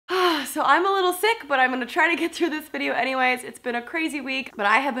So I'm a little sick, but I'm gonna try to get through this video anyways. It's been a crazy week, but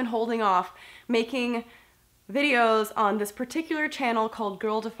I have been holding off making videos on this particular channel called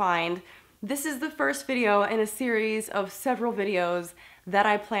Girl Defined. This is the first video in a series of several videos that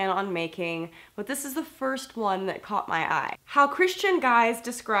I plan on making, but this is the first one that caught my eye. How Christian guys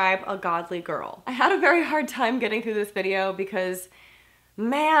describe a godly girl. I had a very hard time getting through this video because,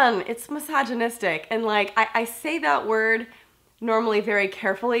 man, it's misogynistic. And like, I say that word normally very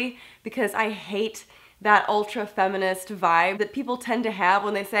carefully because I hate that ultra-feminist vibe that people tend to have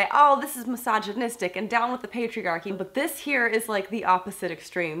when they say, oh, this is misogynistic and down with the patriarchy. But this here is like the opposite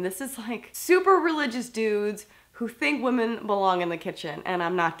extreme. This is like super religious dudes who think women belong in the kitchen, and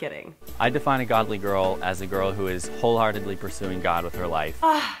I'm not kidding. I define a godly girl as a girl who is wholeheartedly pursuing God with her life.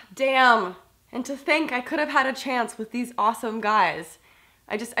 Ah, damn. And to think I could have had a chance with these awesome guys.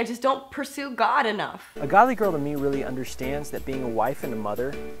 I just don't pursue God enough. A godly girl to me really understands that being a wife and a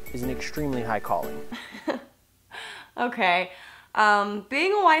mother is an extremely high calling. Okay,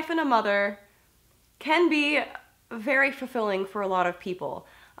 being a wife and a mother can be very fulfilling for a lot of people.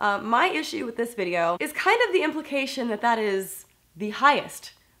 My issue with this video is kind of the implication that that is the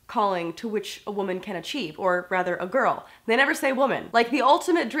highest calling to which a woman can achieve, or rather a girl. They never say woman. Like, the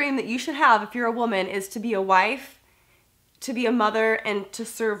ultimate dream that you should have if you're a woman is to be a wife, to be a mother, and to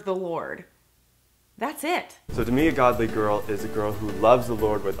serve the Lord. That's it. So to me, a godly girl is a girl who loves the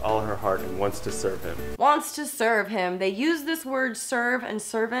Lord with all her heart and wants to serve Him. Wants to serve Him. They use this word serve and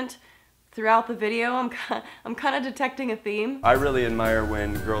servant throughout the video. I'm kind of detecting a theme. I really admire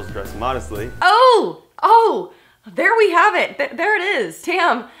when girls dress modestly. Oh, there we have it. There it is.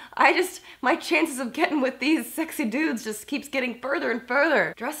 Damn, my chances of getting with these sexy dudes just keeps getting further and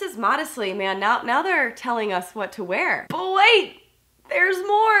further. Dresses modestly, man. Now they're telling us what to wear. But wait, there's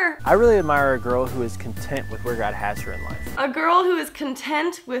more. I really admire a girl who is content with where God has her in life. A girl who is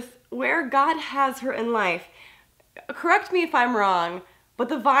content with where God has her in life. Correct me if I'm wrong, but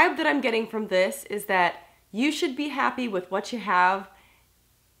the vibe that I'm getting from this is that you should be happy with what you have,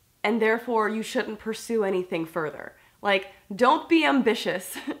 and therefore you shouldn't pursue anything further. Like, don't be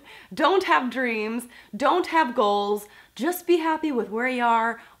ambitious, don't have dreams, don't have goals, just be happy with where you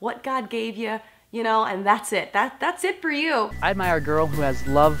are, what God gave you, you know, and that's it. That's it for you. I admire a girl who has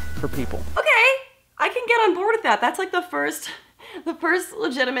love for people. Okay, I can get on board with that. That's like the first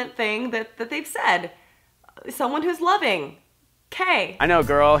legitimate thing that they've said. Someone who's loving. Okay. I know a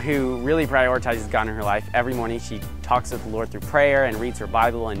girl who really prioritizes God in her life. Every morning she talks with the Lord through prayer and reads her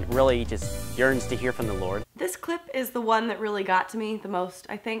Bible and really just yearns to hear from the Lord. This clip is the one that really got to me the most,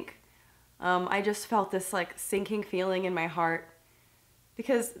 I think. I just felt this like sinking feeling in my heart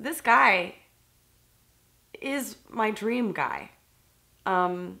because this guy is my dream guy.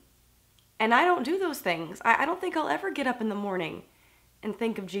 And I don't do those things. I don't think I'll ever get up in the morning and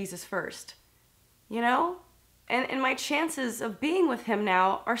think of Jesus first, you know? And my chances of being with him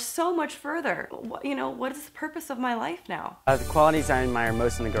now are so much further. You know, what is the purpose of my life now? The qualities I admire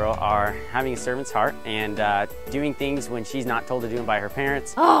most in a girl are having a servant's heart and doing things when she's not told to do them by her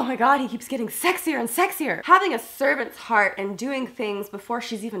parents. Oh my God, he keeps getting sexier and sexier. Having a servant's heart and doing things before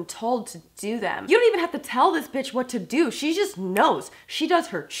she's even told to do them. You don't even have to tell this bitch what to do. She just knows. She does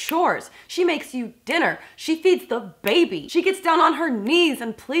her chores. She makes you dinner. She feeds the baby. She gets down on her knees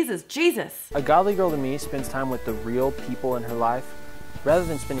and pleases Jesus. A godly girl to me spends time with the real people in her life rather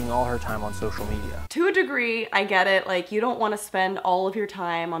than spending all her time on social media. To a degree, I get it. Like, you don't want to spend all of your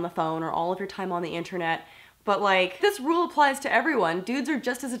time on the phone or all of your time on the internet, but like, this rule applies to everyone. Dudes are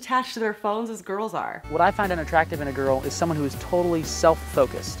just as attached to their phones as girls are. What I find unattractive in a girl is someone who is totally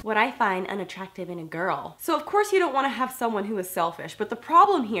self-focused. What I find unattractive in a girl. So of course you don't want to have someone who is selfish, but the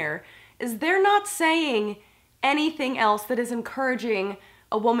problem here is they're not saying anything else that is encouraging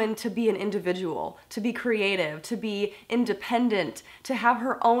a woman to be an individual, to be creative, to be independent, to have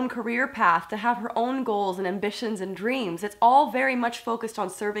her own career path, to have her own goals and ambitions and dreams. It's all very much focused on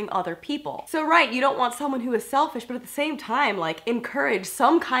serving other people. So right, you don't want someone who is selfish, but at the same time, like, encourage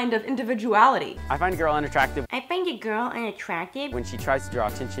some kind of individuality. I find a girl unattractive. I find a girl unattractive when she tries to draw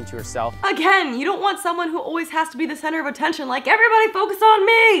attention to herself. Again, you don't want someone who always has to be the center of attention, like, everybody focus on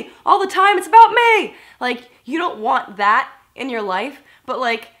me all the time, it's about me. Like, you don't want that in your life. But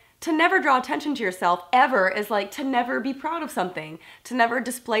like, to never draw attention to yourself ever is like to never be proud of something, to never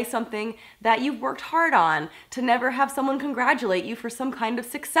display something that you've worked hard on, to never have someone congratulate you for some kind of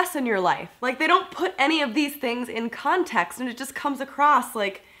success in your life. Like, they don't put any of these things in context and it just comes across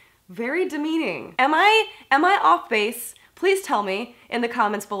like very demeaning. Am I off base? Please tell me in the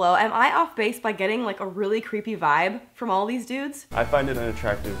comments below, am I off base by getting like a really creepy vibe from all these dudes? I find it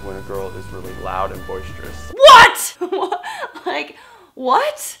unattractive when a girl is really loud and boisterous. What? Like,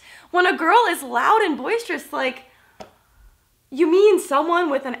 what? When a girl is loud and boisterous, like, you mean someone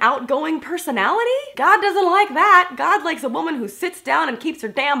with an outgoing personality? God doesn't like that. God likes a woman who sits down and keeps her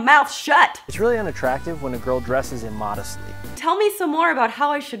damn mouth shut. It's really unattractive when a girl dresses immodestly. Tell me some more about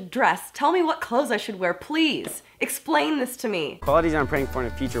how I should dress. Tell me what clothes I should wear, please. Explain this to me. Qualities I'm praying for in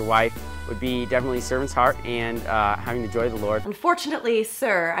a future wife would be definitely servant's heart and having the joy of the Lord. Unfortunately,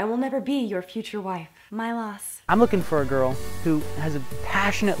 sir, I will never be your future wife. My loss. I'm looking for a girl who has a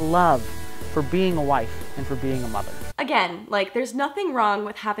passionate love for being a wife and for being a mother. Again, like, there's nothing wrong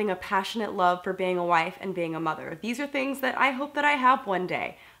with having a passionate love for being a wife and being a mother. These are things that I hope that I have one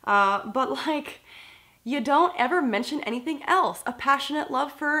day. But like, you don't ever mention anything else. A passionate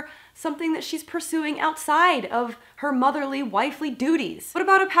love for something that she's pursuing outside of her motherly, wifely duties. What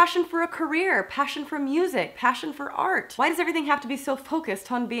about a passion for a career, passion for music, passion for art? Why does everything have to be so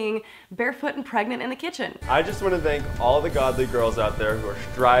focused on being barefoot and pregnant in the kitchen? I just want to thank all the godly girls out there who are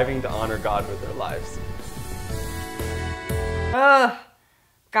striving to honor God with their lives. Ugh,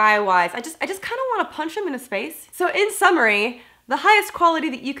 guy-wise, I just kind of want to punch him in his face. So in summary, the highest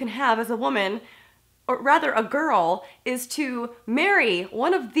quality that you can have as a woman, or rather a girl, is to marry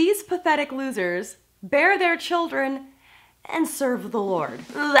one of these pathetic losers, bear their children, and serve the Lord.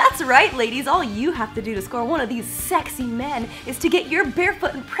 That's right, ladies. All you have to do to score one of these sexy men is to get your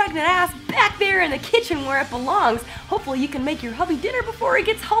barefoot and pregnant ass back there in the kitchen where it belongs. Hopefully you can make your hubby dinner before he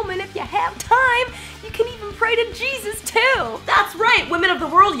gets home, and if you have time, you can even pray to Jesus too. That's right, women of the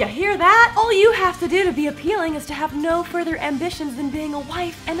world, you hear that? All you have to do to be appealing is to have no further ambitions than being a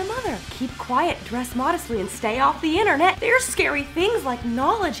wife and a mother. Keep quiet, dress modestly, and stay off the internet. There's scary things like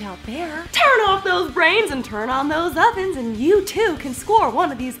knowledge out there. Turn off those brains and turn on those ovens, and you too can score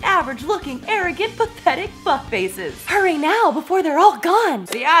one of these average-looking, arrogant, pathetic fuckfaces. Hurry now before they're all gone.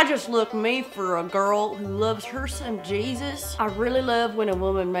 See, I just look me for a girl who loves her son Jesus. I really love when a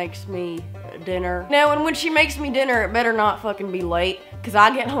woman makes me dinner. Now, and when she makes me dinner, it better not fucking be late, because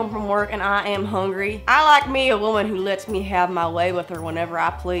I get home from work and I am hungry. I like me a woman who lets me have my way with her whenever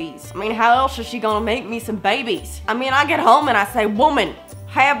I please. I mean, how else is she gonna make me some babies? I mean, I get home and I say, woman,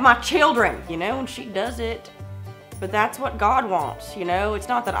 have my children, you know, and she does it. But that's what God wants, you know? It's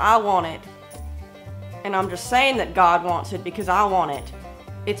not that I want it. And I'm just saying that God wants it because I want it.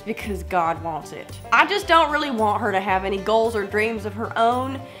 It's because God wants it. I just don't really want her to have any goals or dreams of her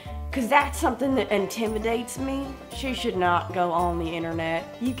own, because that's something that intimidates me. She should not go on the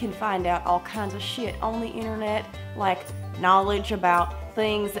internet. You can find out all kinds of shit on the internet, like knowledge about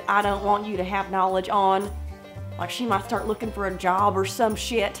things that I don't want you to have knowledge on. Like, she might start looking for a job or some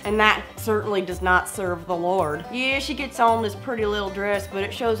shit, and that certainly does not serve the Lord. Yeah, she gets on this pretty little dress, but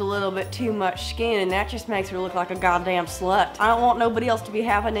it shows a little bit too much skin, and that just makes her look like a goddamn slut. I don't want nobody else to be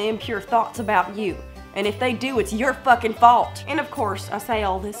having impure thoughts about you. And if they do, it's your fucking fault. And of course, I say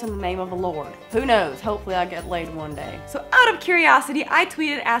all this in the name of the Lord. Who knows? Hopefully I get laid one day. So out of curiosity, I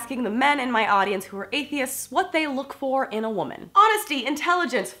tweeted asking the men in my audience who are atheists what they look for in a woman. Honesty,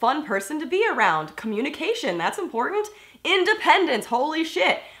 intelligence, fun person to be around, communication, that's important, independence, holy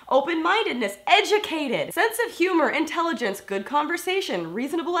shit, open-mindedness, educated, sense of humor, intelligence, good conversation,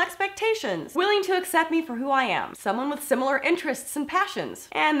 reasonable expectations, willing to accept me for who I am, someone with similar interests and passions.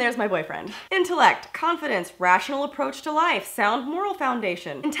 And there's my boyfriend. Intellect, confidence, rational approach to life, sound moral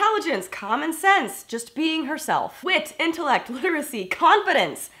foundation, intelligence, common sense, just being herself, wit, intellect, literacy,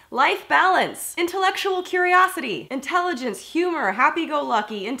 confidence, life balance, intellectual curiosity, intelligence, humor,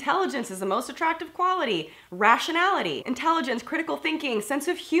 happy-go-lucky, intelligence is the most attractive quality, rationality, intelligence, critical thinking, sense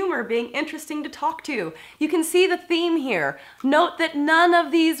of humor, being interesting to talk to. You can see the theme here. Note that none of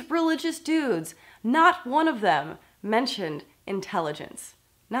these religious dudes, not one of them, mentioned intelligence.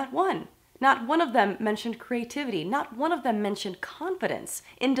 Not one. Not one of them mentioned creativity. Not one of them mentioned confidence,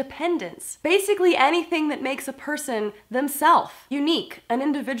 independence. Basically anything that makes a person themselves, unique, an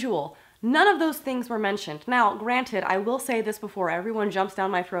individual. None of those things were mentioned. Now, granted, I will say this before everyone jumps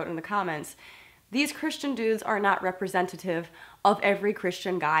down my throat in the comments. These Christian dudes are not representative of every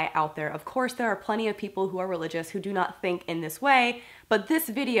Christian guy out there. Of course, there are plenty of people who are religious who do not think in this way, but this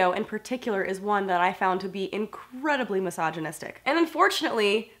video in particular is one that I found to be incredibly misogynistic. And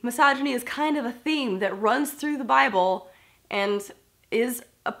unfortunately, misogyny is kind of a theme that runs through the Bible and is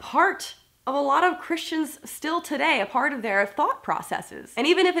a part of a lot of Christians still today, a part of their thought processes. And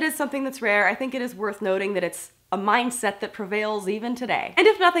even if it is something that's rare, I think it is worth noting that it's a mindset that prevails even today. And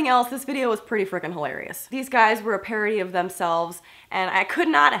if nothing else, this video was pretty freaking hilarious. These guys were a parody of themselves, and I could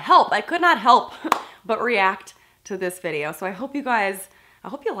not help but react to this video. So I hope you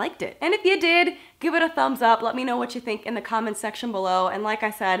liked it. And if you did, give it a thumbs up. Let me know what you think in the comment section below. And like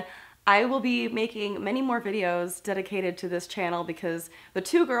I said, I will be making many more videos dedicated to this channel because the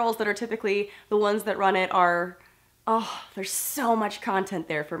two girls that are typically the ones that run it are, oh, there's so much content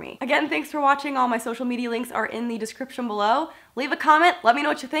there for me. Again, thanks for watching. All my social media links are in the description below. Leave a comment, let me know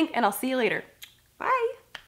what you think, and I'll see you later.